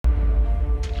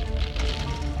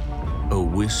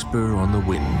whisper on the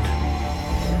wind,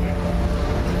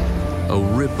 a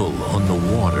ripple on the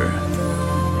water.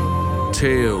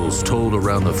 Tales told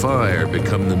around the fire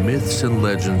become the myths and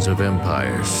legends of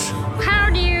empires.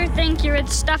 How do you think you would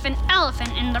stuff an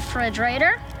elephant in the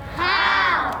refrigerator?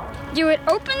 How? You would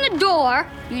open the door,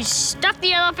 you'd stuff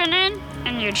the elephant in,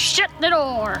 and you'd shut the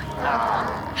door.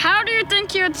 How do you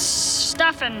think you'd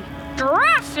stuff a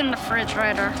giraffe in the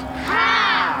refrigerator?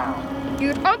 How?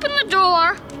 You'd open the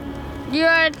door,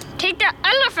 you'd take the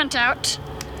elephant out,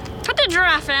 put the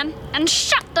giraffe in, and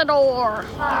shut the door.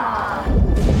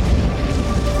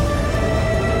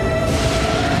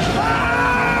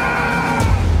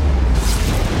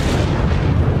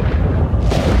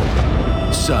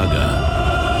 Saga.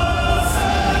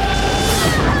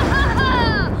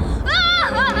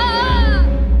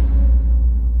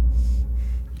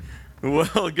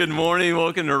 Well, good morning.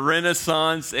 Welcome to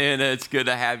Renaissance, and it's good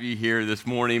to have you here this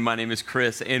morning. My name is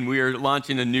Chris, and we are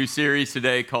launching a new series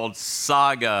today called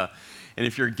Saga. And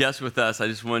if you're a guest with us, I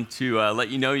just want to let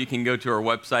you know you can go to our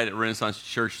website at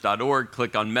renaissancechurch.org,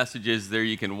 click on messages. There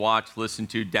you can watch, listen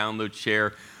to, download,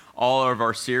 share all of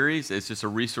our series. It's just a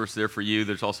resource there for you.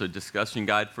 There's also a discussion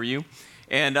guide for you.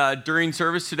 And during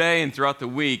service today and throughout the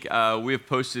week, we have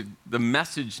posted the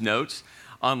message notes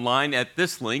online at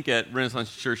this link at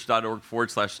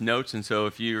renaissancechurch.org/notes. And so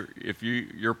if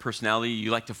your personality,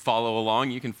 you like to follow along,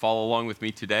 you can follow along with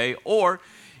me today. Or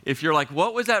if you're like,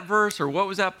 what was that verse or what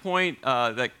was that point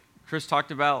that Chris talked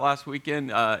about last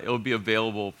weekend, it will be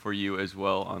available for you as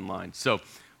well online. So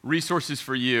resources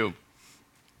for you.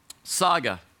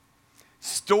 Saga.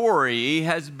 Story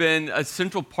has been a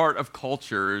central part of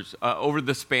cultures over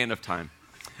the span of time.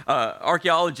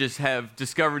 Archaeologists have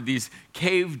discovered these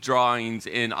cave drawings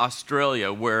in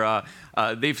Australia where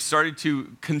they've started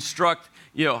to construct,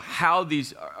 how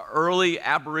these early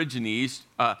Aborigines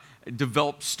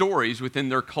developed stories within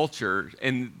their culture.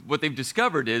 And what they've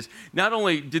discovered is not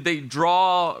only did they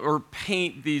draw or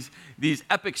paint these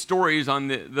epic stories on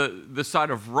the side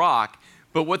of rock,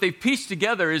 but what they've pieced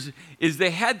together is they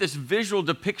had this visual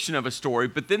depiction of a story,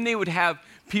 but then they would have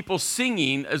people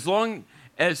singing as long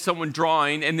as someone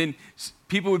drawing, and then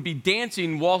people would be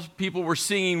dancing while people were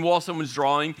singing while someone's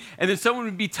drawing, and then someone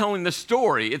would be telling the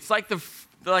story. It's like the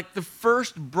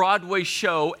first Broadway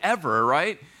show ever,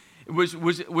 right? It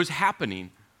was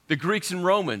happening. The Greeks and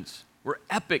Romans were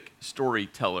epic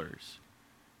storytellers.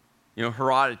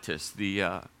 Herodotus,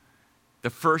 the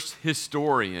first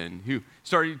historian who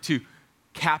started to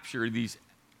capture these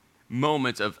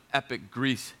moments of epic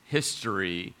Greece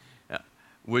history,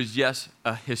 was, yes,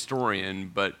 a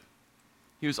historian, but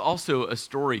he was also a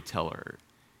storyteller.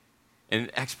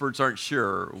 And experts aren't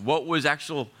sure what was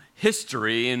actual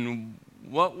history and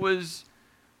what was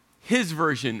his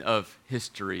version of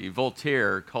history.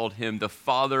 Voltaire called him the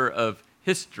father of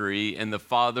history and the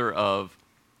father of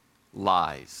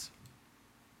lies.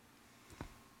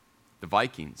 The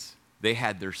Vikings, they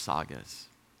had their sagas.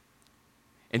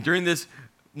 And during this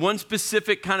one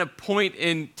specific kind of point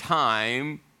in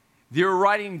time, they were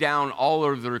writing down all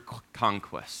of their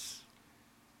conquests.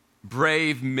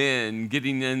 Brave men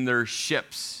getting in their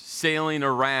ships, sailing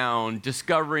around,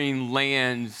 discovering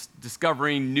lands,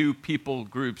 discovering new people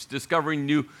groups, discovering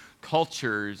new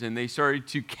cultures, and they started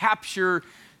to capture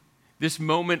this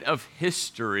moment of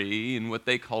history in what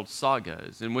they called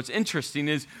sagas. And what's interesting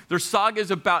is they're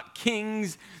sagas about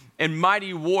kings and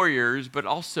mighty warriors, but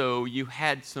also you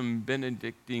had some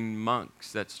Benedictine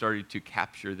monks that started to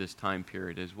capture this time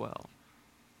period as well.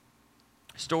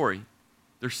 Story,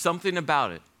 there's something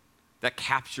about it that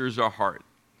captures our heart,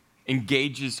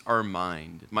 engages our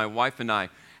mind. My wife and I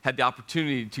had the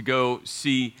opportunity to go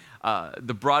see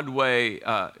the Broadway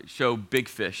show Big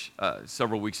Fish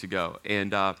several weeks ago.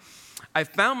 And I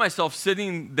found myself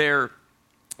sitting there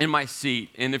in my seat.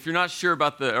 And if you're not sure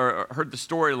about or heard the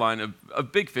storyline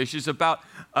of Big Fish, it's about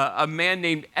a man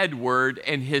named Edward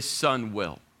and his son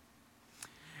Will.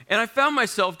 And I found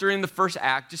myself during the first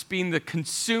act just being the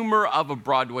consumer of a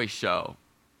Broadway show,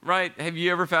 right? Have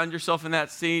you ever found yourself in that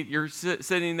seat? You're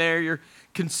sitting there, you're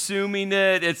consuming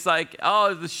it. It's like,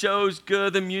 oh, the show's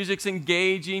good, the music's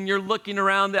engaging. You're looking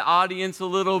around the audience a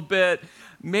little bit,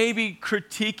 maybe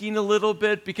critiquing a little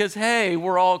bit because, hey,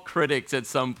 we're all critics at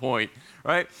some point,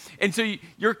 right? And so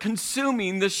you're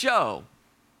consuming the show.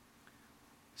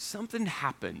 Something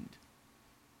happened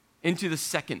into the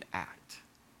second act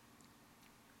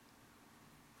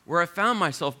where I found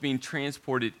myself being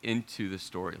transported into the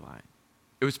storyline.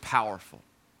 It was powerful.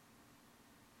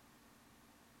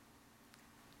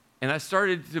 And I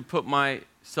started to put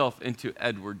myself into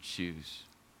Edward's shoes.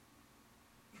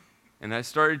 And I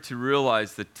started to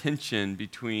realize the tension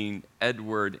between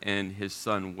Edward and his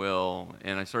son Will.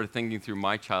 And I started thinking through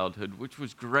my childhood, which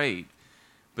was great,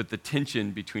 but the tension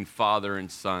between father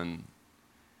and son.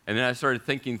 And then I started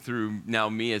thinking through now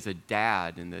me as a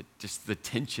dad and just the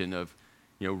tension of,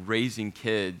 raising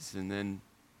kids. And then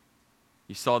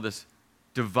you saw this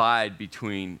divide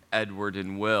between Edward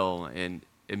and Will, and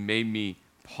it made me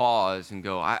pause and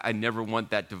go, I never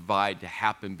want that divide to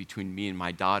happen between me and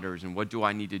my daughters, and what do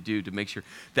I need to do to make sure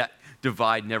that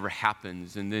divide never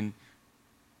happens? And then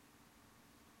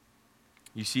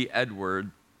you see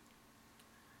Edward,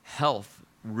 health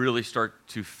really start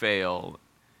to fail,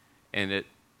 and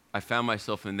I found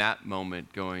myself in that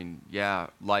moment going, yeah,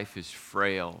 life is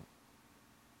frail.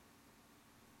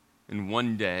 And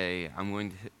one day, I'm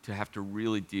going to have to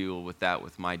really deal with that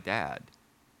with my dad.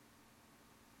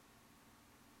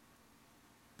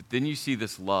 But then you see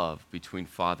this love between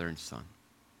father and son.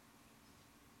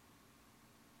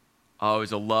 Oh, it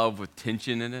was a love with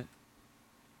tension in it.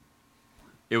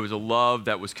 It was a love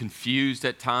that was confused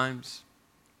at times.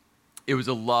 It was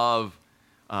a love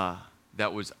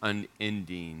that was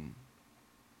unending.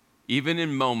 Even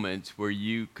in moments where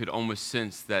you could almost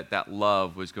sense that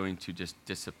love was going to just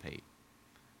dissipate.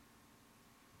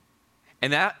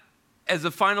 And that, as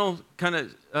the final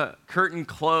kind of curtain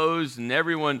closed and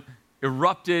everyone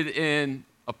erupted in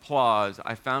applause,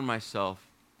 I found myself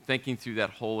thinking through that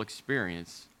whole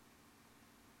experience,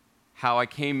 how I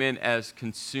came in as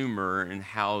consumer and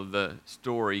how the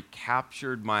story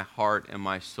captured my heart and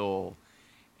my soul,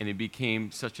 and it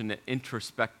became such an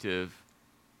introspective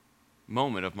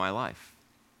moment of my life.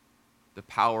 The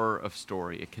power of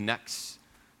story, it connects.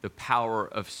 The power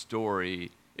of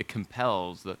story, it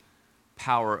compels. The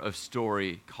power of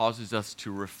story causes us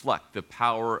to reflect. The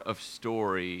power of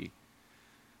story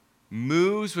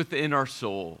moves within our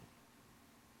soul.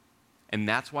 And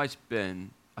that's why it's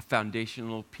been a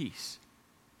foundational piece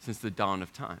since the dawn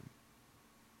of time.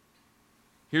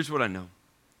 Here's what I know.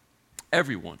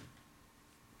 Everyone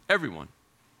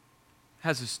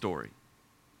has a story.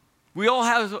 We all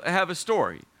have a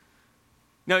story.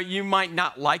 Now, you might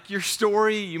not like your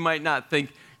story. You might not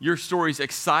think your story is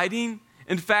exciting.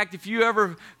 In fact, if you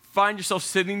ever find yourself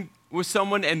sitting with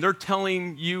someone and they're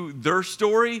telling you their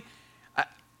story,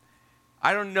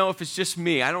 I don't know if it's just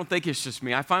me. I don't think it's just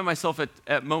me. I find myself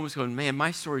at moments going, man,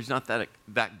 my story's not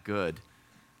that good.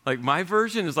 Like, my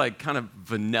version is like kind of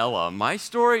vanilla. My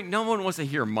story, no one wants to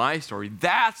hear my story.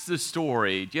 That's the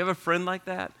story. Do you have a friend like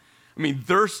that? I mean,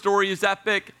 their story is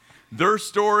epic. Their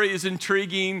story is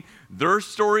intriguing. Their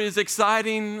story is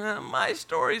exciting. My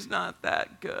story's not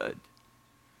that good.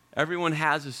 Everyone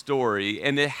has a story,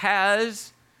 and it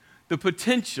has the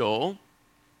potential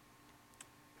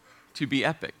to be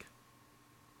epic.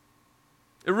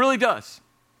 It really does.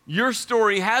 Your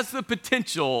story has the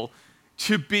potential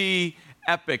to be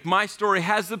epic. My story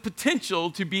has the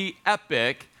potential to be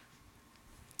epic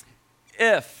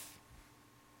if,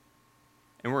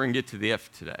 and we're going to get to the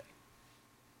if today.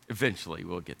 Eventually,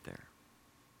 we'll get there.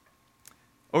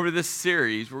 Over this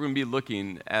series, we're going to be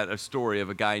looking at a story of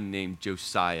a guy named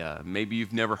Josiah. Maybe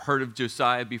you've never heard of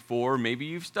Josiah before. Maybe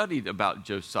you've studied about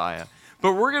Josiah.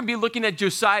 But we're going to be looking at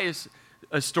Josiah's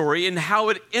story and how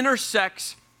it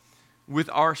intersects with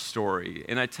our story.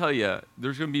 And I tell you,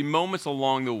 there's going to be moments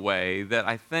along the way that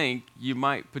I think you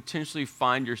might potentially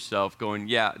find yourself going,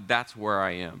 yeah, that's where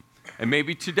I am. And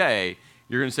maybe today,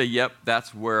 you're going to say, yep,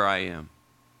 that's where I am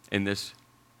in this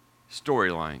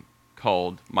storyline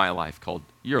called my life, called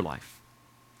your life.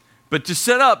 But to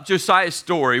set up Josiah's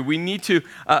story, we need to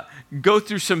go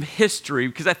through some history,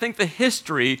 because I think the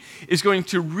history is going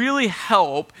to really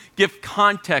help give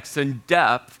context and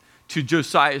depth to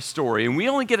Josiah's story. And we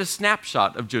only get a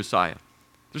snapshot of Josiah.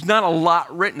 There's not a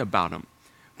lot written about him.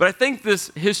 But I think this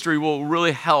history will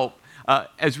really help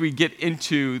as we get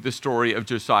into the story of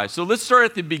Josiah. So let's start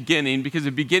at the beginning, because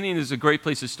the beginning is a great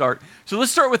place to start. So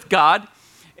let's start with God.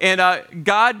 And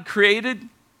God created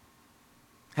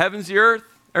heavens, the earth,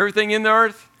 everything in the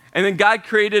earth. And then God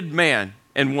created man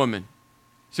and woman.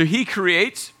 So he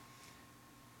creates.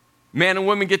 Man and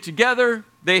woman get together.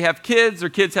 They have kids. Their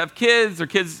kids have kids. Their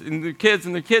kids and their kids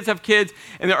and their kids have kids.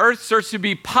 And the earth starts to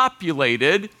be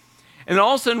populated. And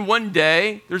all of a sudden, one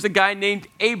day, there's a guy named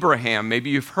Abraham. Maybe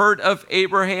you've heard of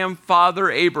Abraham, Father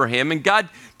Abraham. And God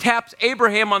taps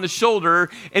Abraham on the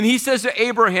shoulder. And he says to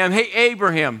Abraham, hey,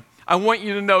 Abraham, I want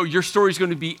you to know your story is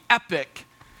going to be epic.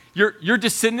 Your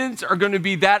descendants are going to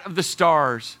be that of the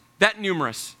stars, that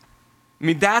numerous. I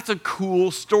mean, that's a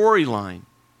cool storyline.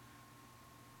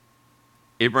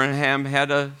 Abraham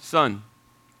had a son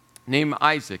named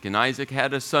Isaac, and Isaac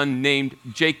had a son named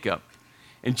Jacob.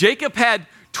 And Jacob had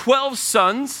 12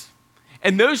 sons,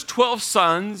 and those 12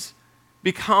 sons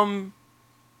become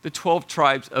the 12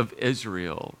 tribes of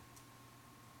Israel.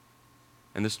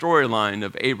 And the storyline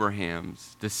of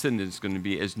Abraham's descendants is going to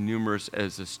be as numerous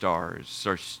as the stars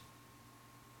starts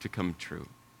to come true.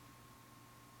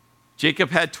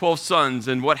 Jacob had 12 sons,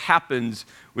 and what happens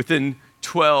within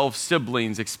 12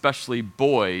 siblings, especially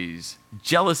boys?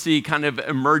 Jealousy kind of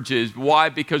emerges. Why?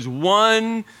 Because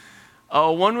one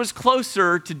was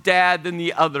closer to dad than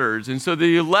the others. And so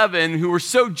the 11 who were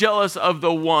so jealous of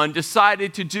the one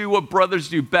decided to do what brothers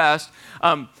do best.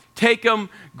 Take him,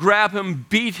 grab him,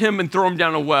 beat him, and throw him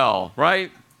down a well,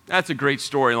 right? That's a great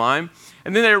storyline.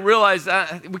 And then they realized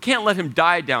we can't let him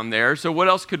die down there, so what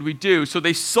else could we do? So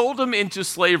they sold him into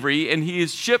slavery, and he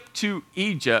is shipped to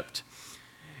Egypt.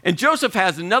 And Joseph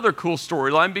has another cool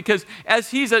storyline because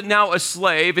as he's now a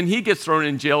slave and he gets thrown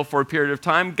in jail for a period of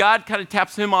time, God kind of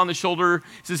taps him on the shoulder,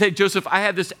 says, hey, Joseph, I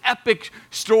have this epic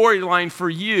storyline for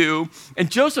you. And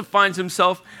Joseph finds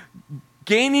himself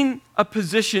gaining a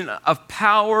position of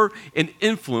power and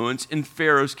influence in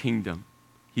Pharaoh's kingdom.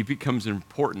 He becomes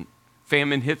important.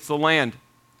 Famine hits the land.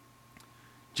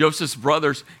 Joseph's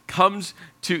brothers comes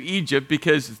to Egypt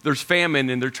because there's famine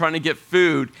and they're trying to get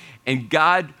food, and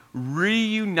God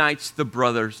reunites the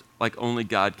brothers like only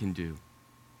God can do.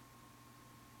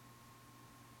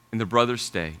 And the brothers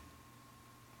stay.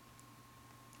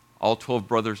 All 12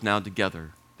 brothers now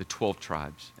together, the 12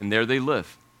 tribes, and there they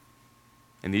live.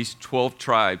 And these 12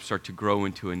 tribes start to grow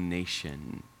into a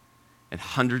nation. And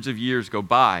hundreds of years go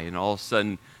by, and all of a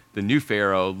sudden, the new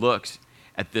Pharaoh looks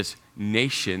at this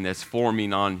nation that's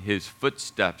forming on his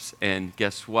footsteps, and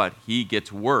guess what? He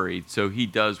gets worried, so he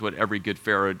does what every good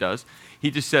Pharaoh does.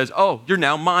 He just says, oh, you're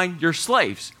now mine, you're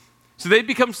slaves. So they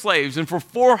become slaves, and for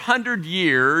 400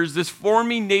 years, this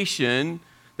forming nation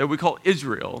that we call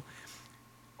Israel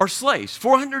are slaves.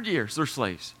 400 years, they're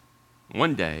slaves.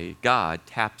 One day, God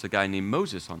taps a guy named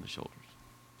Moses on the shoulders.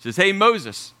 He says, hey,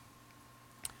 Moses,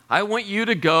 I want you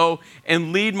to go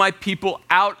and lead my people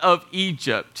out of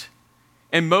Egypt.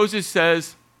 And Moses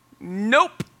says,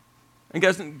 nope. And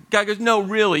God goes, no,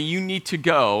 really, you need to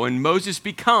go. And Moses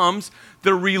becomes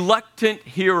the reluctant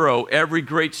hero. Every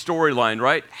great storyline,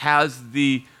 right, has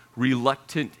the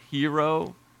reluctant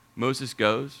hero. Moses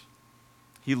goes.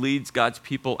 He leads God's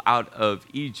people out of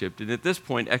Egypt. And at this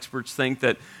point, experts think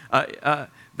that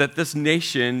this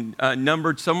nation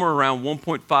numbered somewhere around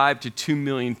 1.5 to 2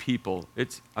 million people.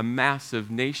 It's a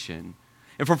massive nation.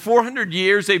 And for 400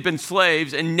 years, they've been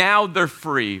slaves, and now they're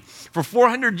free. For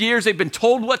 400 years, they've been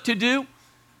told what to do.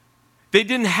 They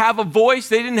didn't have a voice.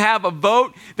 They didn't have a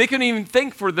vote. They couldn't even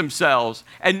think for themselves.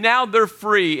 And now they're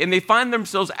free, and they find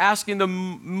themselves asking the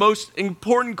most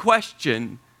important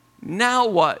question, now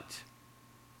what?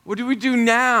 What do we do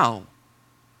now?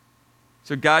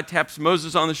 So God taps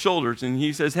Moses on the shoulders, and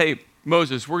he says, hey,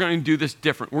 Moses, we're going to do this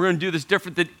different. We're going to do this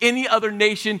different than any other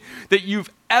nation that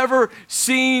you've ever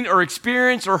seen or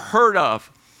experienced or heard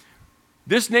of.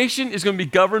 This nation is going to be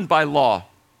governed by law.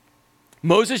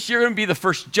 Moses, you're going to be the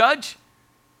first judge,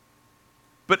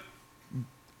 but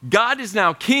God is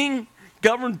now king,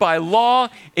 governed by law,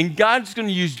 and God's going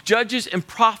to use judges and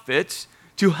prophets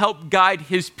to help guide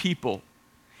his people.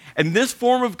 And this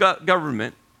form of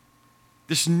government,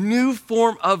 this new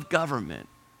form of government,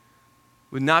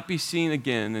 would not be seen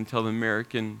again until the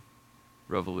American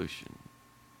Revolution.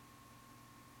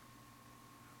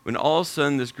 When all of a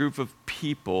sudden this group of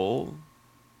people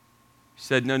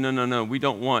said, no, we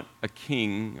don't want a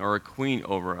king or a queen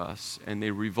over us, and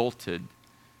they revolted,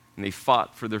 and they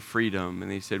fought for their freedom, and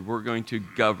they said, we're going to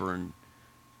govern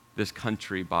this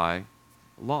country by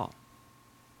law.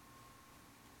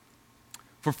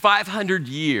 For 500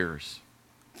 years,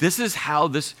 this is how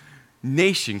this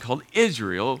nation called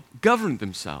Israel governed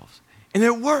themselves. And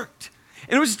it worked.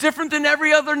 And it was different than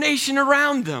every other nation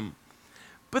around them.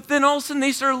 But then all of a sudden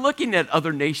they started looking at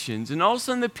other nations, and all of a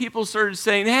sudden the people started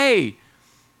saying, hey,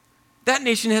 that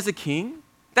nation has a king.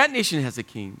 That nation has a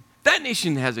king. That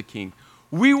nation has a king.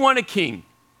 We want a king.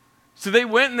 So they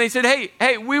went and they said,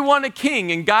 hey, we want a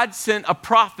king. And God sent a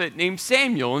prophet named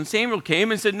Samuel. And Samuel came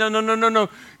and said, no,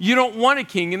 you don't want a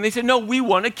king. And they said, no, we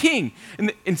want a king.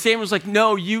 And Samuel's like,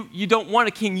 no, you don't want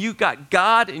a king. You got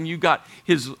God, and you got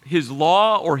his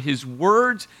law or his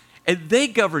words, and they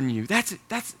govern you.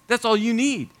 That's all you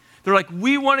need. They're like,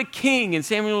 we want a king. And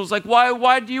Samuel was like,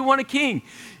 why do you want a king?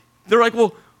 They're like,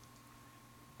 well,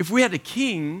 if we had a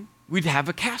king, we'd have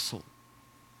a castle.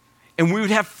 And we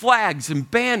would have flags and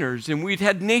banners, and we'd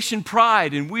have nation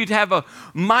pride, and we'd have a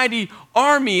mighty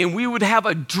army, and we would have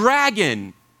a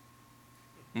dragon.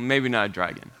 Maybe not a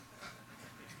dragon,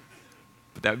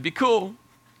 but that would be cool.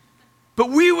 but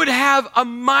we would have a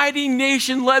mighty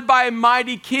nation led by a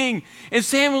mighty king. And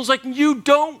Samuel's like, you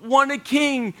don't want a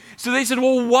king. So they said,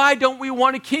 well, why don't we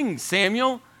want a king,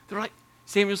 Samuel? They're like,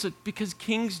 Samuel said, because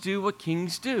kings do what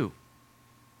kings do.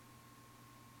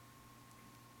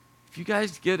 If you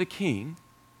guys get a king,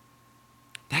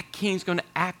 that king's going to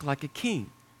act like a king.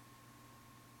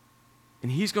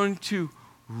 And he's going to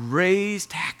raise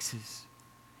taxes.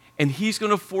 And he's going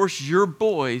to force your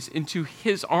boys into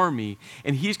his army.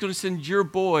 And he's going to send your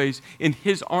boys in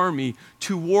his army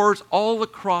to wars all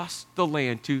across the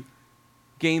land to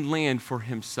gain land for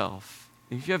himself.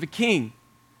 And if you have a king,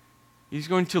 he's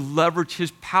going to leverage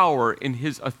his power and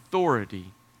his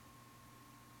authority.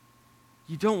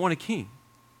 You don't want a king.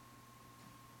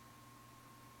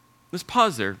 Let's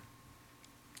pause there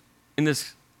in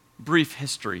this brief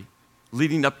history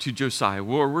leading up to Josiah.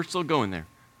 We're still going there.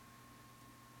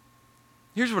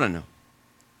 Here's what I know.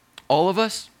 All of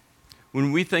us,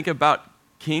 when we think about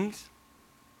kings,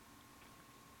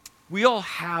 we all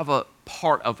have a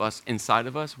part of us inside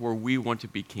of us where we want to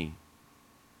be king.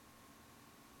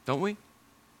 Don't we?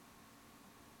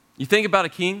 You think about a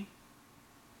king,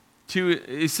 two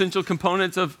essential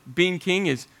components of being king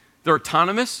is they're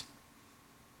autonomous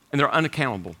and they're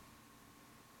unaccountable.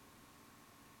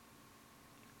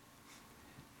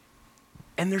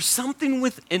 And there's something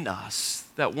within us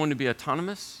that want to be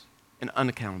autonomous and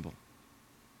unaccountable.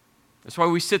 That's why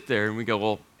we sit there and we go,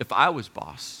 well, if I was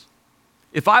boss,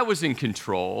 if I was in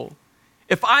control,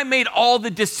 if I made all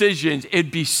the decisions, it'd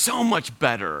be so much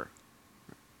better.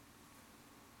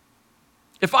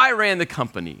 If I ran the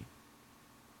company,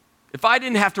 if I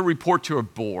didn't have to report to a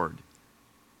board,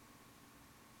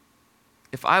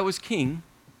 if I was king,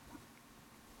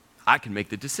 I can make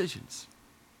the decisions.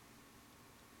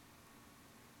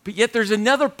 But yet there's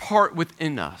another part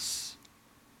within us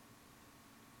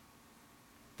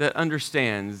that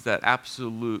understands that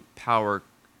absolute power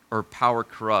or power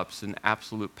corrupts and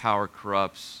absolute power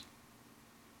corrupts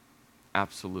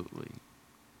absolutely.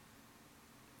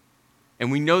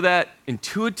 And we know that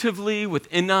intuitively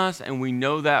within us, and we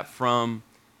know that from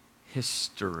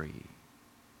history.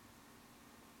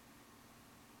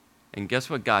 And guess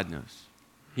what God knows?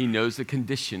 He knows the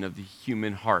condition of the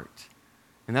human heart.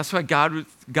 And that's why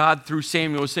God through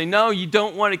Samuel was saying, no, you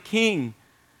don't want a king.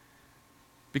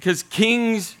 Because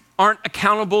kings aren't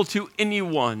accountable to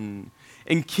anyone.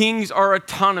 And kings are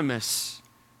autonomous.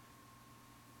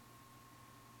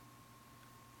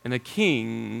 And a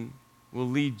king will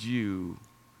lead you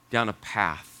down a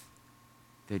path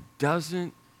that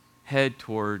doesn't head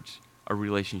towards a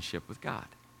relationship with God.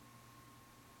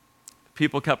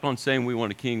 People kept on saying, we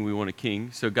want a king, we want a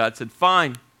king. So God said,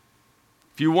 fine.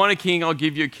 If you want a king, I'll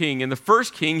give you a king. And the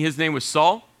first king, his name was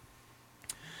Saul.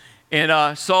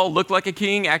 And Saul looked like a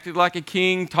king, acted like a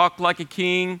king, talked like a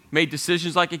king, made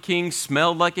decisions like a king,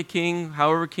 smelled like a king,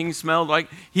 however kings smelled like.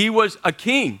 He was a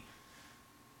king.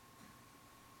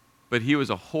 But he was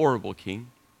a horrible king.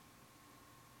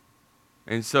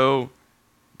 And so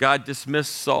God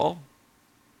dismissed Saul.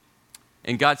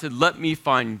 And God said, let me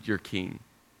find your king.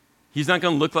 He's not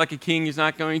going to look like a king. He's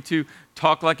not going to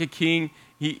talk like a king.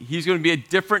 He's going to be a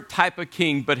different type of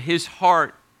king, but his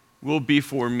heart will be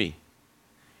for me.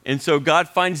 And so God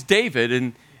finds David.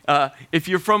 And if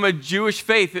you're from a Jewish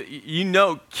faith, you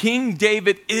know King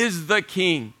David is the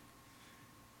king.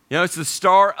 You know, it's the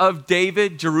Star of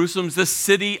David. Jerusalem's the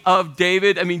city of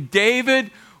David. I mean,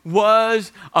 David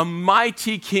was a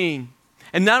mighty king.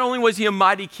 And not only was he a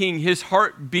mighty king, his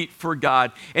heart beat for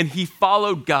God, and he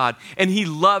followed God, and he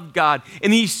loved God,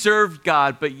 and he served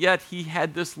God, but yet he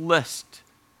had this list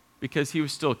because he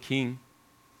was still king,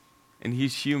 and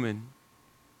he's human.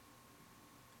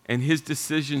 And his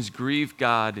decisions grieved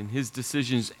God, and his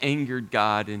decisions angered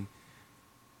God, and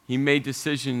he made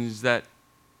decisions that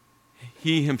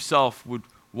he himself would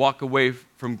walk away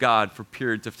from God for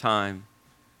periods of time.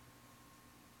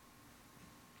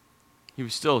 He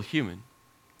was still human.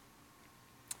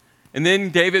 And then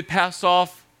David passed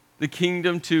off the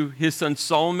kingdom to his son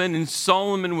Solomon, and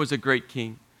Solomon was a great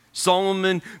king.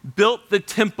 Solomon built the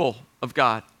temple of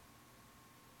God.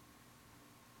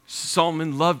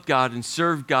 Solomon loved God and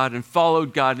served God and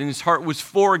followed God, and his heart was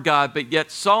for God, but yet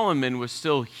Solomon was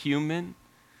still human,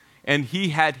 and he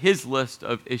had his list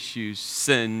of issues,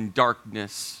 sin,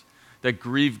 darkness, that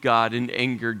grieved God and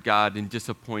angered God and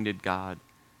disappointed God.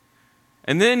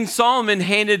 And then Solomon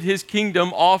handed his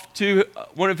kingdom off to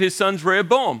one of his sons,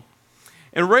 Rehoboam.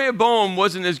 And Rehoboam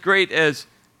wasn't as great as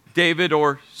David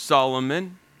or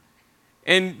Solomon.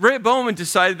 And Rehoboam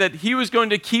decided that he was going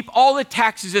to keep all the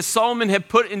taxes that Solomon had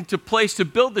put into place to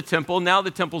build the temple. Now the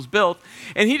temple's built.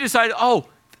 And he decided, oh,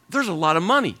 there's a lot of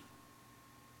money.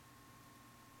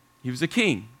 he was a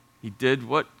king. He did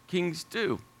what kings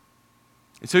do.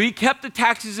 And so he kept the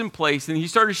taxes in place, and he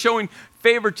started showing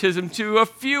favoritism to a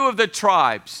few of the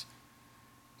tribes.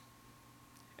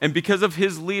 And because of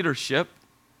his leadership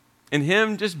and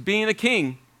him just being a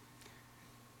king,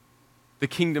 the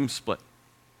kingdom split.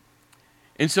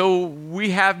 And so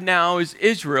we have now is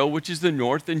Israel, which is the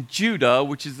north, and Judah,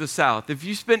 which is the south. If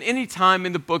you spend any time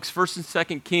in the books 1st and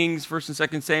 2nd Kings, 1st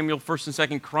and 2nd Samuel, 1st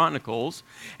and 2nd Chronicles,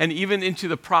 and even into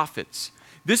the prophets,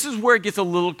 this is where it gets a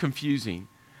little confusing.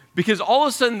 Because all of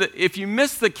a sudden, if you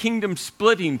miss the kingdom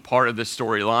splitting part of the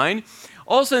storyline,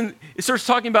 all of a sudden it starts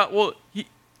talking about, well,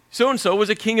 so-and-so was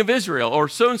a king of Israel, or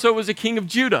so-and-so was a king of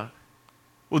Judah.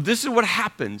 Well, this is what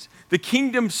happens. The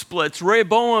kingdom splits.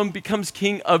 Rehoboam becomes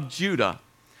king of Judah.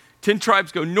 10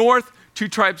 tribes go north, 2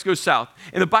 tribes go south.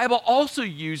 And the Bible also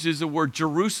uses the word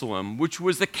Jerusalem, which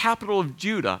was the capital of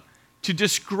Judah, to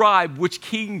describe which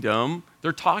kingdom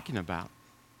they're talking about.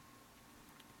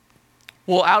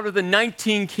 Well, out of the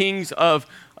 19 kings of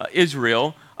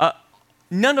Israel,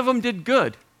 none of them did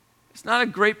good. It's not a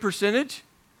great percentage.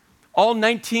 All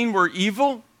 19 were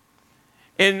evil.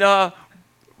 And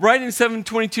right in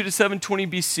 722 to 720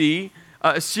 BC,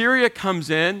 Assyria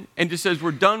comes in and just says,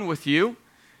 we're done with you.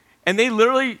 And they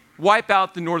literally wipe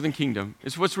out the northern kingdom.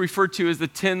 It's what's referred to as the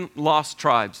 10 lost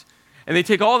tribes. And they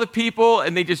take all the people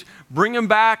and they just bring them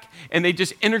back and they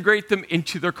just integrate them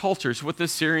into their cultures, what the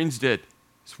Assyrians did.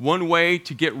 It's one way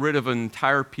to get rid of an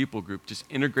entire people group, just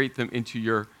integrate them into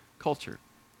your culture.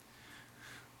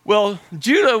 Well,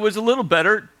 Judah was a little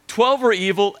better. 12 were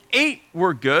evil, 8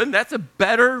 were good. That's a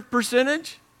better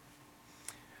percentage.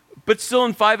 But still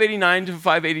in 589 to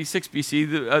 586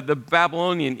 BC, the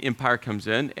Babylonian Empire comes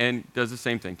in and does the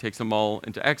same thing, takes them all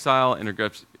into exile,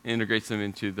 integrates them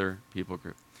into their people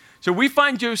group. So we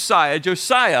find Josiah.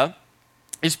 Josiah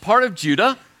is part of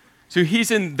Judah, so he's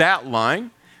in that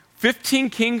line. 15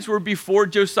 kings were before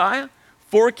Josiah.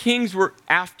 4 kings were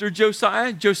after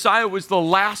Josiah. Josiah was the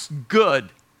last good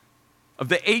of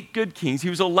the 8 good kings. He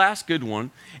was the last good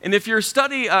one. And if you're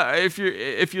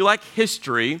if you like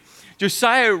history,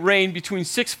 Josiah reigned between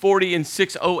 640 and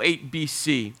 608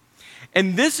 BC.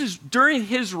 And this is during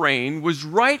his reign was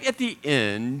right at the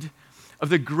end of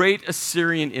the great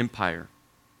Assyrian Empire.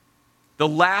 The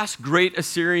last great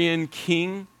Assyrian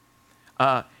king,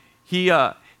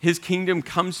 his kingdom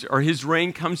comes, or his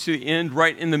reign comes to the end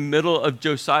right in the middle of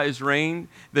Josiah's reign.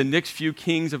 The next few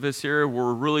kings of Assyria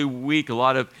were really weak, a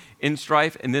lot of in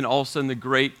strife, and then all of a sudden the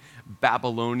great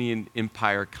Babylonian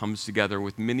Empire comes together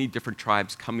with many different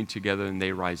tribes coming together and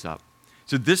they rise up.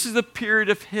 So this is the period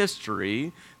of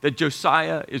history that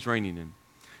Josiah is reigning in.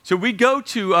 So we go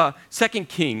to 2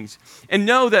 Kings and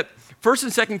know that 1st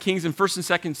and 2nd Kings and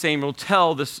 1st and 2nd Samuel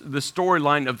tell the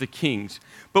storyline of the kings.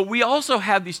 But we also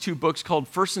have these 2 books called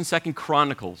 1st and 2nd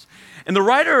Chronicles. And the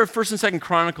writer of 1st and 2nd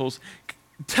Chronicles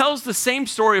tells the same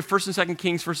story of 1st and 2nd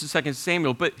Kings, 1st and 2nd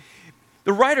Samuel, but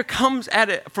the writer comes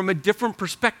at it from a different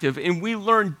perspective, and we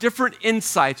learn different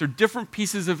insights or different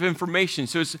pieces of information.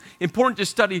 So it's important to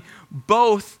study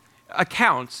both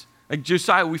accounts. Like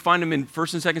Josiah, we find him in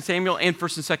 1st and 2nd Samuel and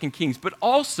 1st and 2nd Kings. But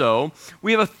also,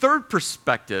 we have a third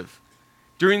perspective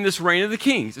during this reign of the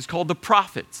kings. It's called the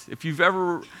prophets. If you've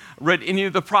ever read any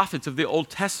of the prophets of the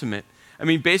Old Testament, I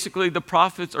mean, basically the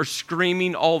prophets are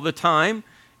screaming all the time,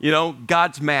 you know,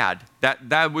 God's mad.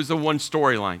 That was the one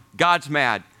storyline. God's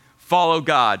mad. Follow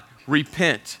God,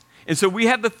 repent. And so we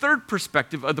have the third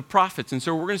perspective of the prophets. And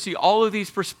so we're going to see all of these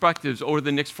perspectives over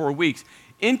the next 4 weeks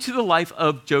into the life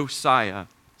of Josiah.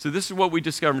 So this is what we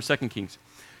discover in 2 Kings.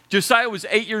 Josiah was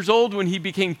 8 years old when he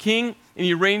became king, and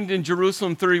he reigned in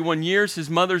Jerusalem 31 years. His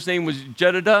mother's name was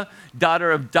Jedidah,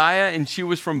 daughter of Diah, and she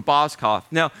was from Bozkath.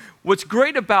 Now, what's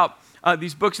great about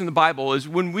these books in the Bible is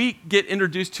when we get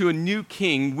introduced to a new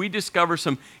king, we discover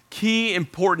some key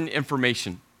important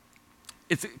information.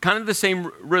 It's kind of the same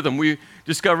rhythm. We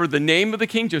discover the name of the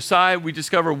king, Josiah. We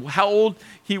discover how old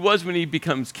he was when he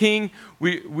becomes king.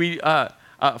 We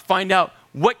find out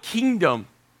what kingdom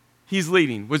he's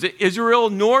leading. Was it Israel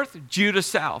north, Judah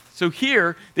south? So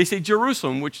here they say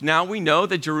Jerusalem, which now we know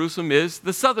that Jerusalem is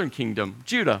the southern kingdom,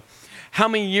 Judah. How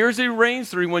many years he reigns?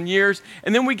 31 years.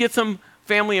 And then we get some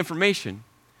family information.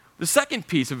 The second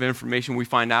piece of information we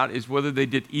find out is whether they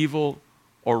did evil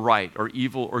or right, or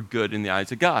evil or good in the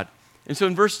eyes of God. And so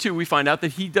in verse 2, we find out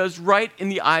that he does right in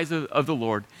the eyes of the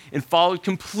Lord and followed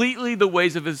completely the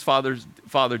ways of his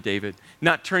father David,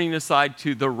 not turning aside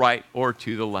to the right or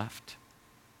to the left.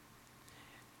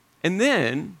 And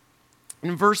then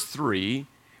in verse 3,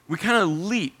 we kind of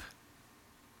leap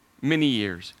many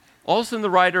years. All of a sudden, the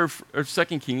writer of 2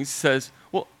 Kings says,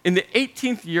 well, in the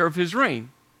 18th year of his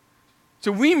reign.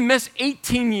 So we miss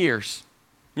 18 years.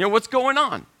 You know, what's going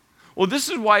on? Well, this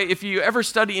is why if you ever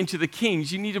study into the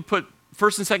Kings, you need to put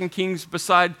 1st and 2nd Kings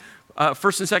beside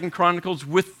 1st and 2nd Chronicles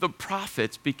with the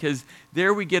prophets, because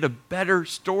there we get a better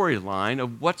storyline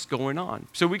of what's going on.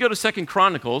 So we go to 2nd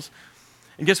Chronicles,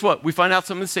 and guess what? We find out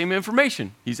some of the same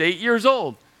information. He's 8 years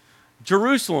old.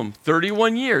 Jerusalem,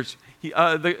 31 years.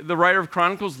 The writer of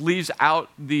Chronicles leaves out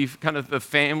the kind of the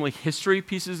family history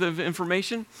pieces of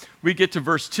information. We get to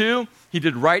verse 2. He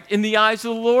did right in the eyes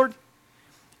of the Lord.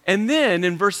 And then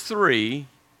in verse 3,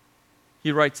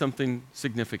 he writes something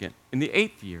significant. In the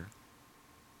 8th year.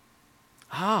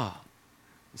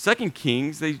 2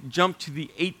 Kings, they jump to the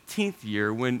 18th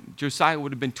year when Josiah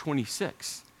would have been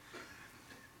 26.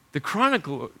 The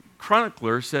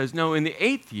chronicler says, no, in the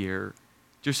 8th year,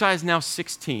 Josiah is now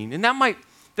 16. And that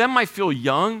might feel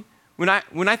young. When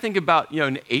I think about,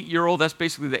 an 8-year-old, that's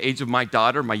basically the age of my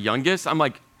daughter, my youngest. I'm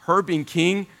like, her being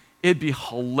king, it'd be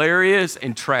hilarious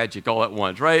and tragic all at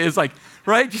once, right? It's like,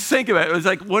 right? Just think about it. It was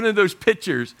like one of those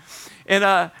pictures.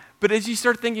 And but as you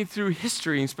start thinking through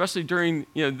history, especially during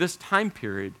this time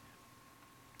period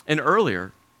and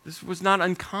earlier, this was not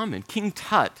uncommon. King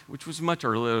Tut, which was much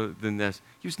earlier than this,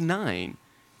 he was 9.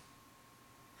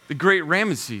 The great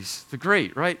Ramesses the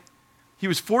Great, right? He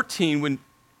was 14 when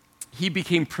he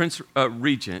became prince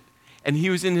regent, and he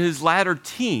was in his latter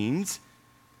teens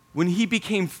when he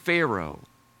became pharaoh.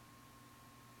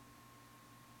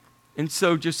 And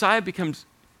so Josiah becomes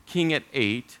king at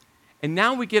 8, and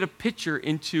now we get a picture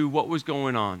into what was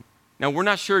going on. Now, we're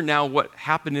not sure now what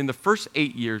happened in the first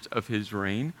 8 years of his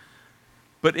reign,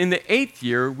 but in the 8th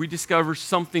year, we discover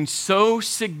something so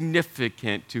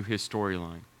significant to his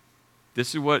storyline.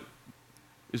 This is what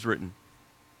is written.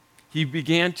 He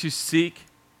began to seek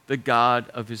the God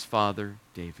of his father,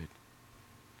 David.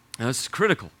 Now, this is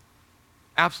critical,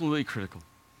 absolutely critical.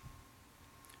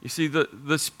 You see,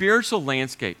 the spiritual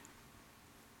landscape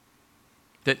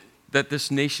that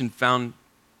this nation found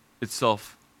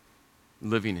itself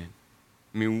living in.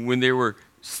 I mean, when they were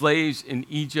slaves in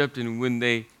Egypt and when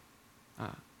they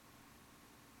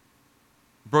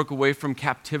broke away from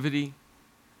captivity,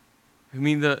 I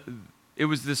mean, it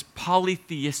was this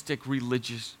polytheistic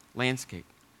religious landscape.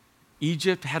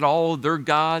 Egypt had all their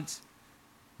gods,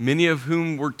 many of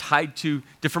whom were tied to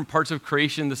different parts of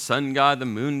creation, the sun god, the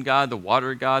moon god, the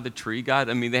water god, the tree god.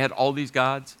 I mean, they had all these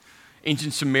gods.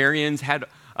 Ancient Sumerians had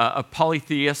a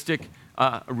polytheistic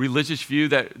religious view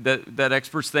that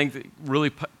experts think that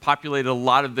really populated a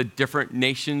lot of the different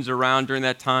nations around during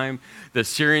that time. The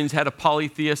Syrians had a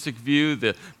polytheistic view.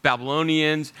 The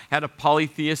Babylonians had a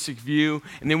polytheistic view.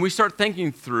 And then we start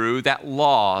thinking through that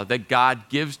law that God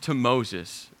gives to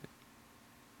Moses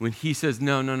when he says,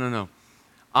 no.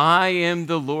 I am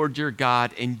the Lord your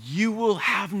God, and you will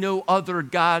have no other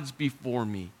gods before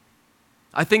me.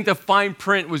 I think the fine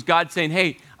print was God saying,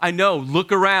 hey, I know,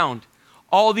 look around.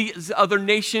 All these other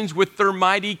nations with their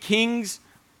mighty kings,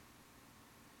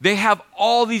 they have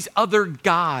all these other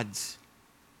gods.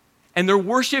 And they're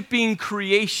worshiping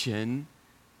creation.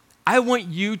 I want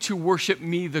you to worship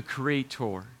me, the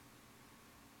Creator.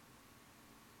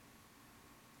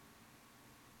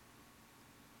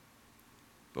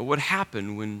 But what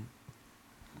happened when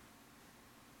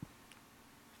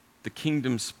the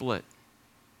kingdom split?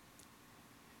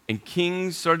 And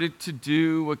kings started to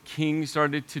do what kings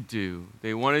started to do.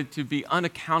 They wanted to be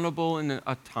unaccountable and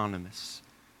autonomous.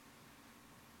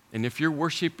 And if you're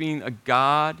worshiping a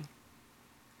God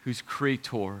who's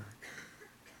creator,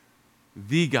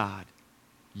 the God,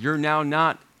 you're now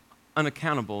not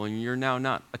unaccountable and you're now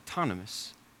not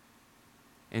autonomous.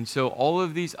 And so all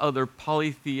of these other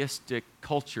polytheistic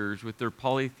cultures with their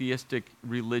polytheistic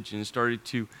religion started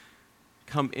to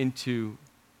come into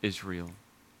Israel.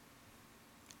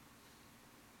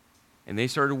 And they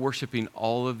started worshiping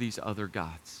all of these other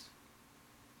gods.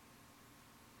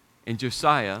 And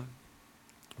Josiah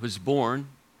was born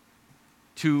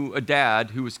to a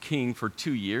dad who was king for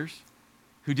 2 years,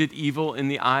 who did evil in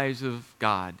the eyes of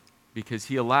God because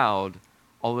he allowed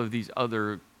all of these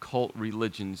other cult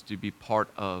religions to be part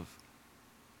of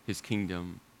his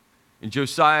kingdom. And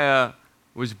Josiah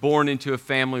was born into a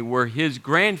family where his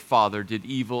grandfather did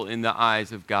evil in the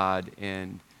eyes of God,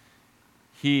 and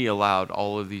he allowed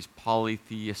all of these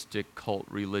polytheistic cult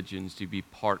religions to be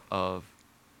part of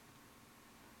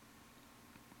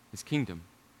his kingdom.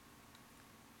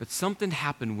 But something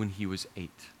happened when he was 8.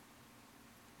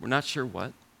 We're not sure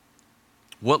what.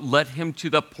 What led him to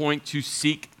the point to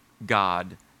seek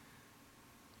God?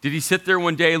 Did he sit there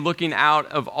one day looking out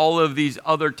of all of these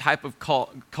other type of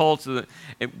cults,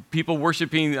 people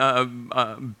worshiping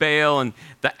Baal and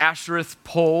the Ashereth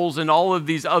poles and all of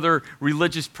these other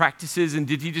religious practices, and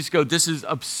did he just go, this is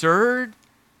absurd?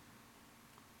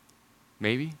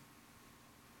 Maybe.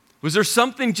 Was there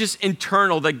something just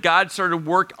internal that God started to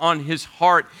work on his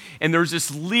heart, and there was this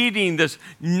leading, this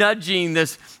nudging,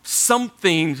 this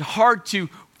something hard to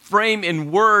frame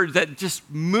in words that just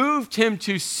moved him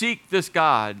to seek this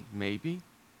God, maybe?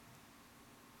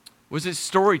 Was it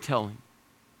storytelling?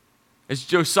 As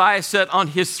Josiah sat on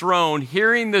his throne,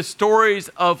 hearing the stories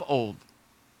of old.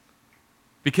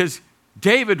 Because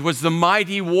David was the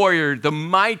mighty warrior, the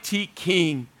mighty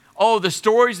king. Oh, the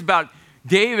stories about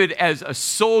David as a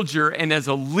soldier and as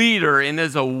a leader and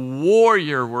as a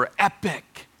warrior were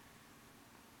epic.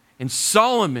 And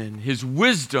Solomon, his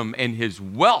wisdom and his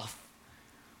wealth.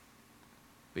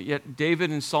 But yet David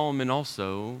and Solomon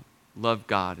also loved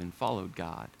God and followed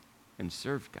God and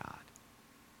served God.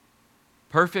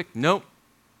 Perfect? Nope.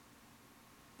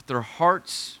 But their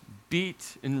hearts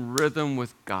beat in rhythm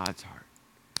with God's heart.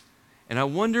 And I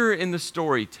wonder in the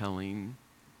storytelling,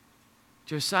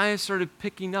 Josiah started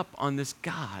picking up on this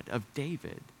God of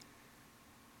David.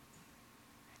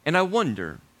 And I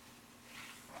wonder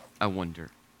if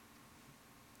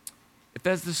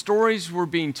as the stories were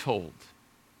being told,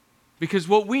 because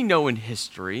what we know in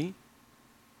history,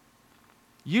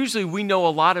 usually we know a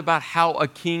lot about how a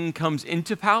king comes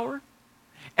into power,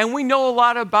 and we know a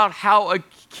lot about how a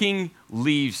king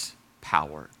leaves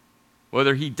power.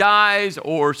 Whether he dies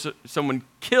or someone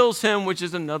kills him, which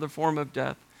is another form of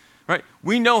death, right?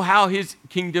 We know how his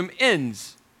kingdom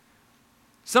ends.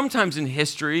 Sometimes in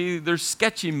history, there's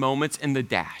sketchy moments in the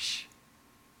dash.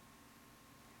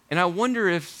 And I wonder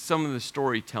if some of the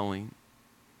storytelling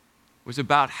was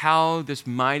about how this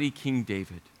mighty King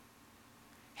David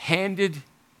handed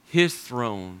his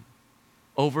throne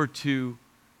over to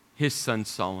his son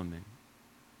Solomon.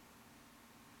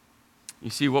 You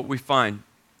see what we find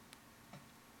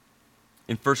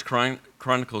in 1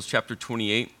 Chronicles chapter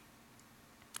 28.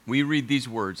 We read these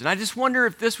words, and I just wonder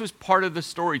if this was part of the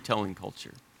storytelling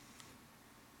culture.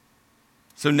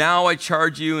 So now I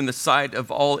charge you in the sight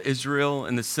of all Israel,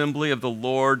 in the assembly of the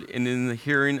Lord, and in the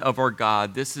hearing of our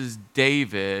God. This is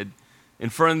David in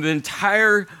front of the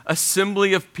entire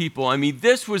assembly of people. I mean,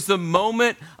 this was the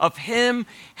moment of him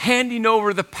handing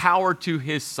over the power to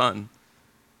his son.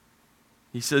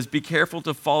 He says, be careful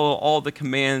to follow all the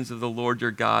commands of the Lord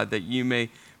your God, that you may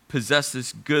possess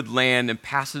this good land and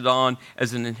pass it on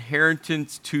as an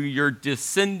inheritance to your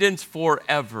descendants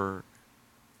forever.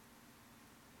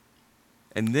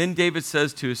 And then David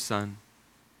says to his son,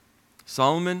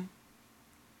 Solomon,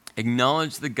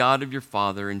 acknowledge the God of your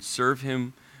father and serve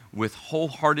him with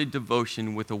wholehearted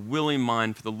devotion, with a willing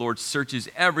mind, for the Lord searches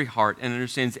every heart and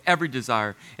understands every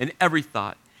desire and every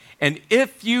thought. And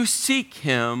if you seek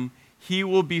him, he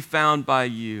will be found by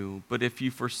you. But if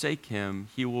you forsake him,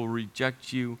 he will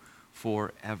reject you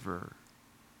forever.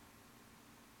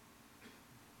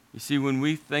 You see, when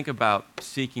we think about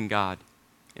seeking God,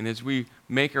 and as we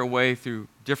make our way through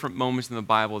different moments in the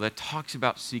Bible that talks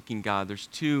about seeking God, there's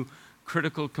two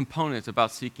critical components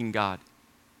about seeking God.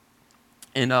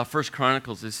 In 1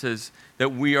 Chronicles, it says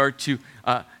that we are to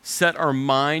set our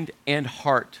mind and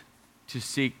heart to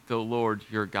seek the Lord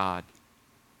your God.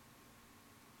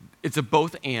 It's a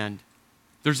both and.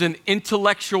 There's an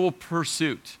intellectual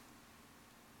pursuit.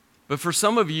 But for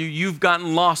some of you, you've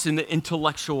gotten lost in the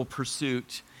intellectual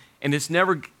pursuit, and it's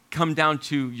never come down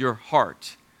to your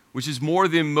heart, which is more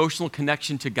the emotional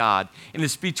connection to God. And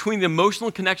it's between the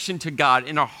emotional connection to God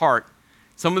and our heart,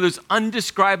 some of those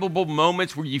undescribable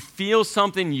moments where you feel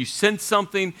something, you sense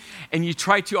something, and you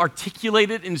try to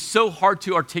articulate it, and it's so hard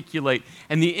to articulate.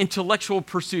 And the intellectual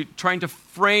pursuit, trying to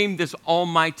frame this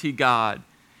almighty God.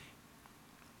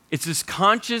 It's this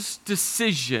conscious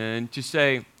decision to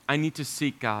say, I need to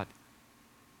seek God.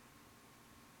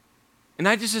 And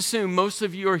I just assume most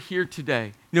of you are here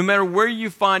today, no matter where you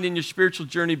find in your spiritual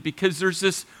journey, because there's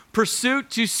this pursuit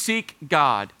to seek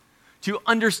God, to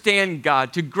understand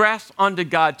God, to grasp onto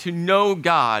God, to know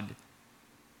God.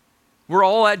 We're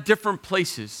all at different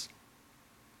places.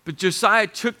 But Josiah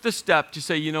took the step to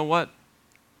say, you know what?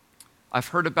 I've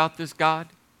heard about this God.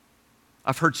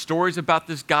 I've heard stories about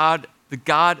this God, the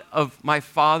God of my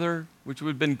father, which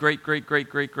would have been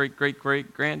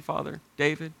great-great-great-great-great-great-great-grandfather,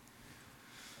 David.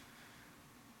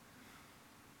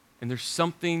 And there's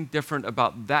something different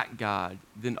about that God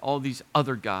than all these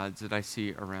other gods that I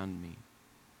see around me.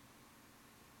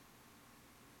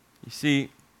 You see,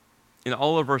 in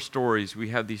all of our stories, we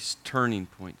have these turning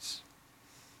points.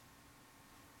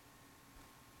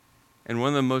 And one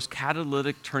of the most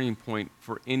catalytic turning point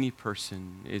for any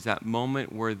person is that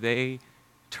moment where they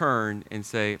turn and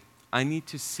say, I need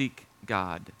to seek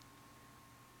God.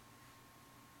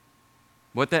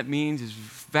 What that means is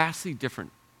vastly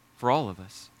different for all of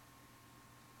us,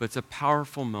 but it's a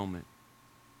powerful moment.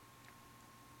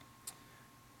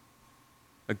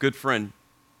 A good friend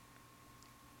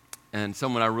and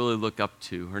someone I really look up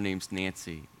to, her name's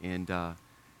Nancy, and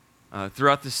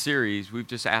throughout this series, we've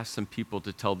just asked some people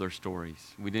to tell their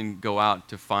stories. We didn't go out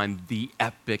to find the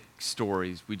epic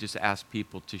stories. We just asked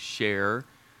people to share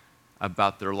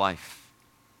about their life.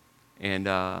 And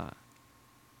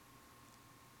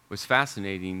what's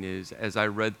fascinating is as I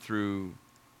read through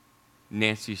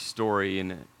Nancy's story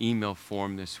in an email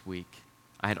form this week,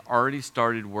 I had already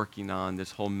started working on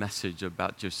this whole message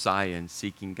about Josiah and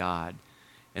seeking God.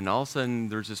 And all of a sudden,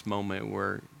 there's this moment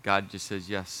where God just says,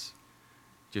 yes,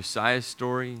 Josiah's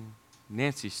story,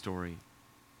 Nancy's story.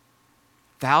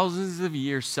 Thousands of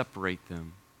years separate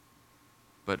them,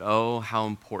 but oh, how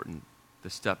important the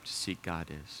step to seek God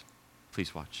is.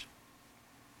 Please watch.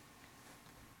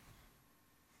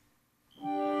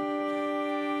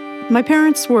 My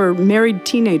parents were married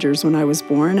teenagers when I was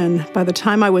born, and by the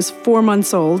time I was 4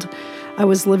 months old, I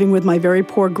was living with my very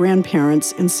poor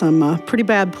grandparents in some pretty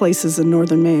bad places in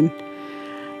northern Maine.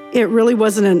 It really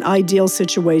wasn't an ideal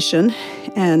situation,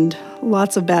 and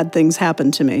lots of bad things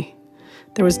happened to me.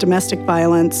 There was domestic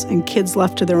violence and kids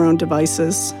left to their own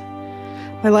devices.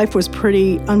 My life was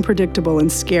pretty unpredictable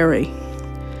and scary.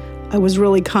 I was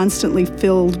really constantly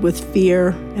filled with fear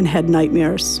and had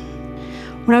nightmares.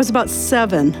 When I was about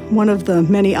 7, one of the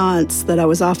many aunts that I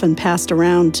was often passed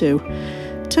around to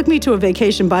took me to a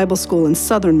vacation Bible school in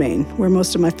southern Maine, where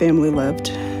most of my family lived.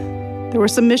 There were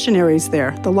some missionaries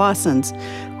there, the Lawsons,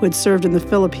 who had served in the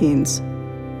Philippines.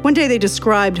 One day they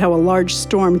described how a large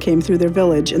storm came through their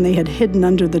village and they had hidden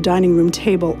under the dining room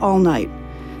table all night.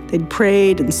 They'd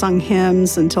prayed and sung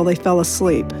hymns until they fell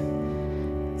asleep.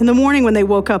 In the morning when they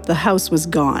woke up, the house was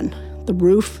gone. The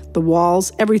roof, the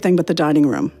walls, everything but the dining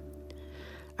room.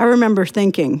 I remember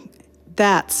thinking,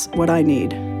 that's what I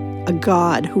need. A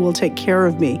God who will take care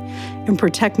of me and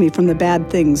protect me from the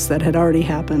bad things that had already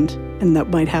happened and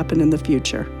that might happen in the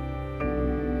future.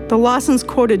 The Lawsons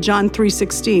quoted John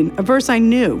 3:16, a verse I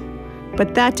knew,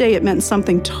 but that day it meant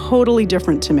something totally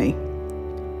different to me.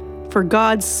 For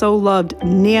God so loved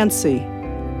Nancy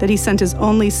that he sent his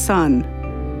only son,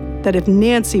 that if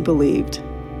Nancy believed,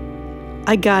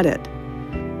 I got it.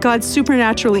 God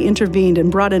supernaturally intervened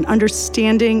and brought an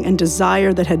understanding and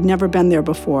desire that had never been there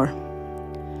before.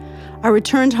 I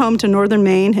returned home to northern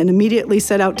Maine and immediately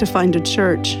set out to find a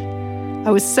church. I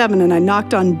was 7 and I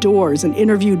knocked on doors and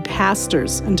interviewed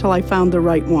pastors until I found the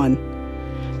right one.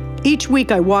 Each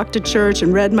week I walked to church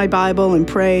and read my Bible and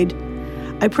prayed.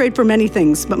 I prayed for many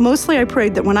things, but mostly I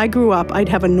prayed that when I grew up, I'd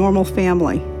have a normal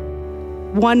family.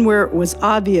 One where it was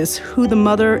obvious who the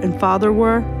mother and father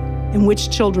were and which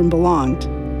children belonged.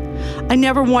 I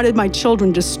never wanted my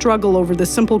children to struggle over the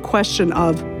simple question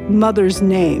of mother's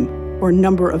name or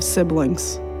number of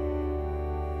siblings.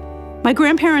 My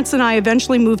grandparents and I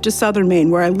eventually moved to southern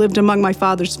Maine, where I lived among my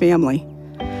father's family.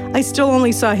 I still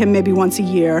only saw him maybe once a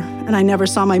year, and I never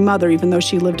saw my mother, even though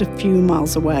she lived a few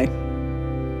miles away.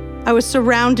 I was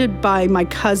surrounded by my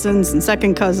cousins and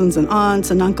second cousins and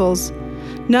aunts and uncles,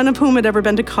 none of whom had ever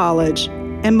been to college,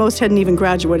 and most hadn't even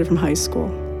graduated from high school.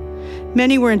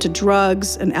 Many were into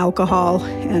drugs and alcohol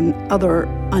and other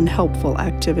unhelpful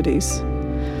activities.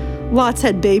 Lots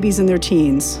had babies in their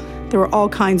teens. There were all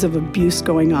kinds of abuse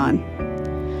going on.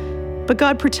 But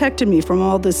God protected me from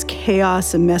all this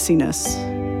chaos and messiness.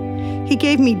 He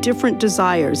gave me different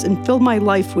desires and filled my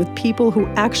life with people who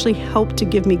actually helped to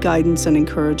give me guidance and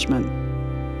encouragement.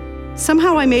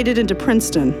 Somehow I made it into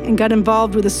Princeton and got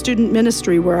involved with a student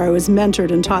ministry where I was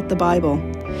mentored and taught the Bible.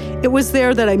 It was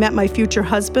there that I met my future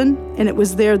husband, and it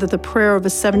was there that the prayer of a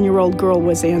 7-year-old girl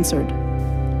was answered.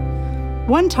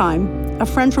 One time, a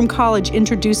friend from college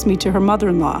introduced me to her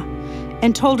mother-in-law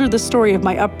and told her the story of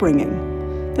my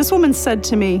upbringing. This woman said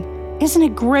to me, "Isn't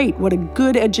it great what a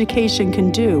good education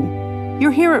can do?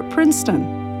 You're here at Princeton."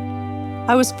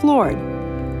 I was floored.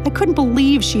 I couldn't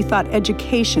believe she thought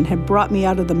education had brought me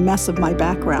out of the mess of my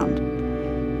background.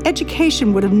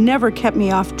 Education would have never kept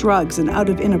me off drugs and out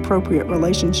of inappropriate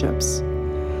relationships.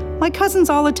 My cousins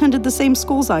all attended the same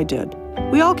schools I did.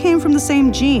 We all came from the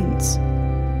same genes.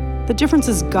 The difference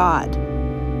is God.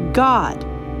 God,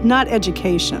 not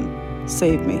education,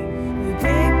 saved me.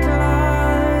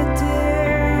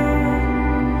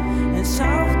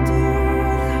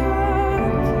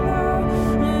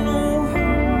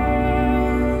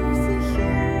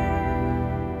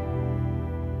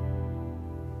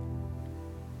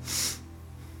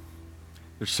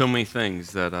 There's so many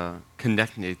things that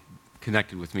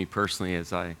connected with me personally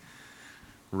as I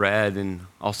read and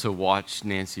also watched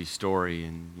Nancy's story.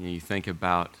 And you think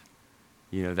about,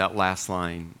 that last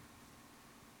line,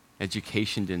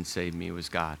 education didn't save me, it was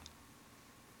God.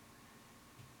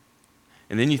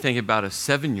 And then you think about a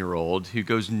 7-year-old who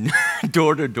goes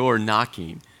door to door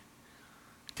knocking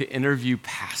to interview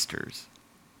pastors.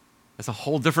 That's a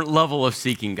whole different level of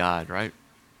seeking God, right?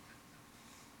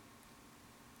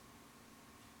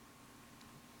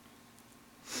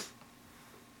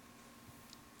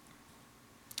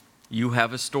 You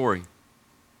have a story.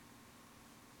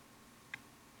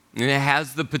 And it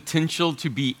has the potential to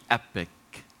be epic.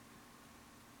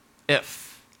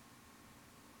 If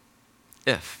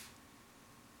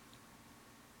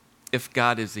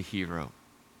God is a hero.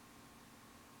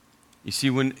 You see,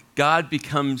 when God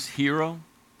becomes hero,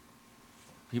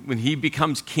 when he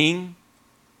becomes king,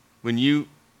 when you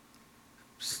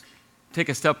take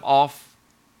a step off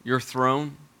your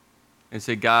throne and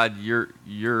say, God,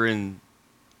 you're in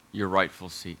your rightful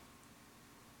seat.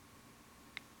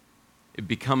 It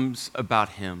becomes about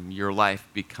him. Your life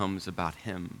becomes about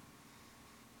him.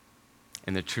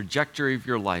 And the trajectory of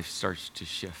your life starts to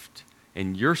shift.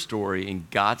 And your story in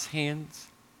God's hands,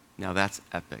 now that's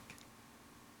epic.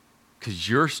 Because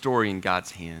your story in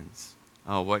God's hands,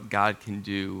 what God can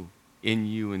do in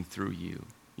you and through you.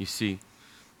 You see,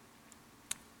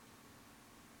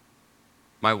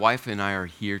 my wife and I are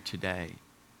here today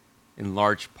in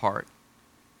large part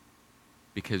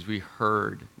because we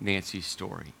heard Nancy's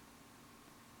story.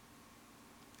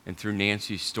 And through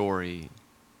Nancy's story,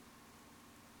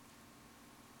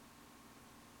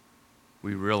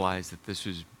 we realized that this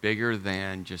was bigger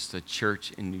than just a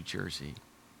church in New Jersey.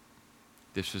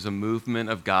 This was a movement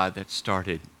of God that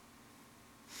started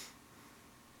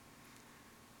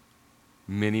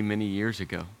many, many years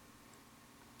ago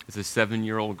as a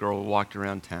 7-year-old girl walked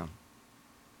around town.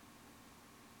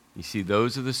 You see,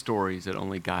 those are the stories that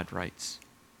only God writes.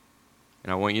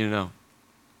 And I want you to know,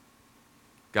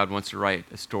 God wants to write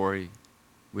a story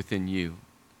within you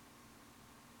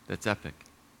that's epic.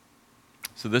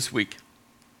 So this week,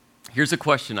 here's a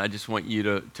question I just want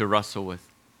you to wrestle with.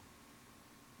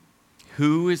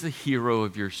 Who is the hero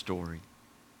of your story?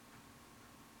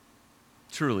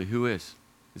 Truly, who is?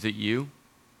 Is it you?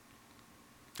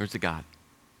 Or is it God?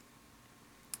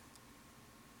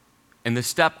 And the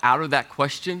step out of that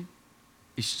question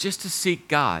is just to seek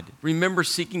God. Remember,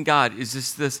 seeking God is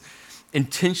just this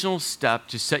intentional step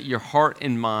to set your heart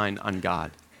and mind on God.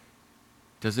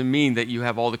 Doesn't mean that you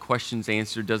have all the questions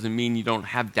answered. Doesn't mean you don't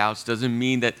have doubts. Doesn't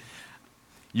mean that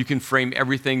you can frame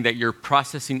everything that you're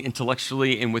processing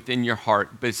intellectually and within your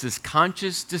heart. But it's this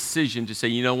conscious decision to say,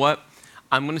 you know what?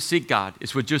 I'm going to seek God.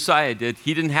 It's what Josiah did.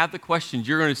 He didn't have the questions.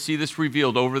 You're going to see this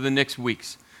revealed over the next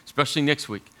weeks, especially next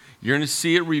week. You're going to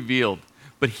see it revealed.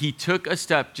 But he took a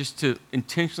step just to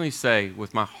intentionally say,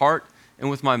 with my heart and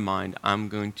with my mind, I'm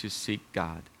going to seek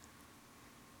God.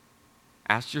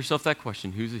 Ask yourself that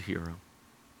question, who's a hero?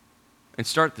 And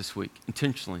start this week,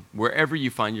 intentionally, wherever you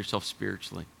find yourself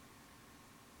spiritually,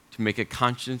 to make a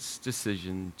conscious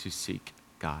decision to seek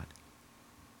God.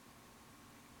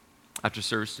 After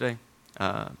service today,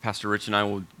 Pastor Rich and I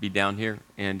will be down here,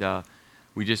 and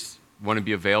we just want to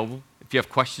be available. If you have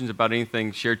questions about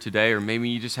anything shared today, or maybe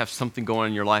you just have something going on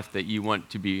in your life that you want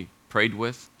to be prayed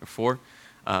with or for,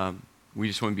 we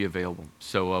just want to be available.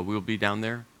 So we'll be down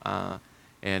there,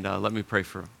 and let me pray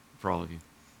for all of you.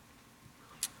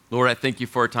 Lord, I thank you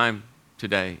for our time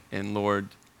today, and Lord,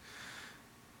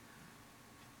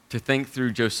 to think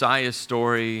through Josiah's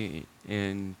story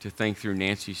and to think through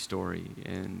Nancy's story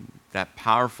and that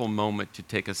powerful moment to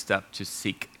take a step to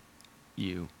seek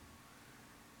you.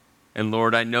 And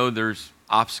Lord, I know there's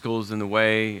obstacles in the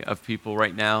way of people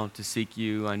right now to seek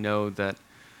you. I know that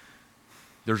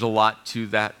there's a lot to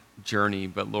that journey,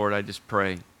 but Lord, I just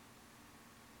pray,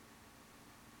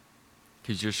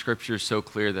 because your scripture is so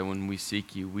clear that when we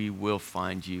seek you, we will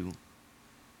find you.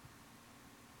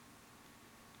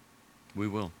 We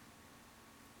will.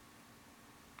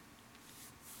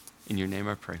 In your name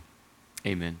I pray.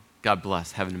 Amen. God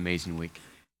bless. Have an amazing week.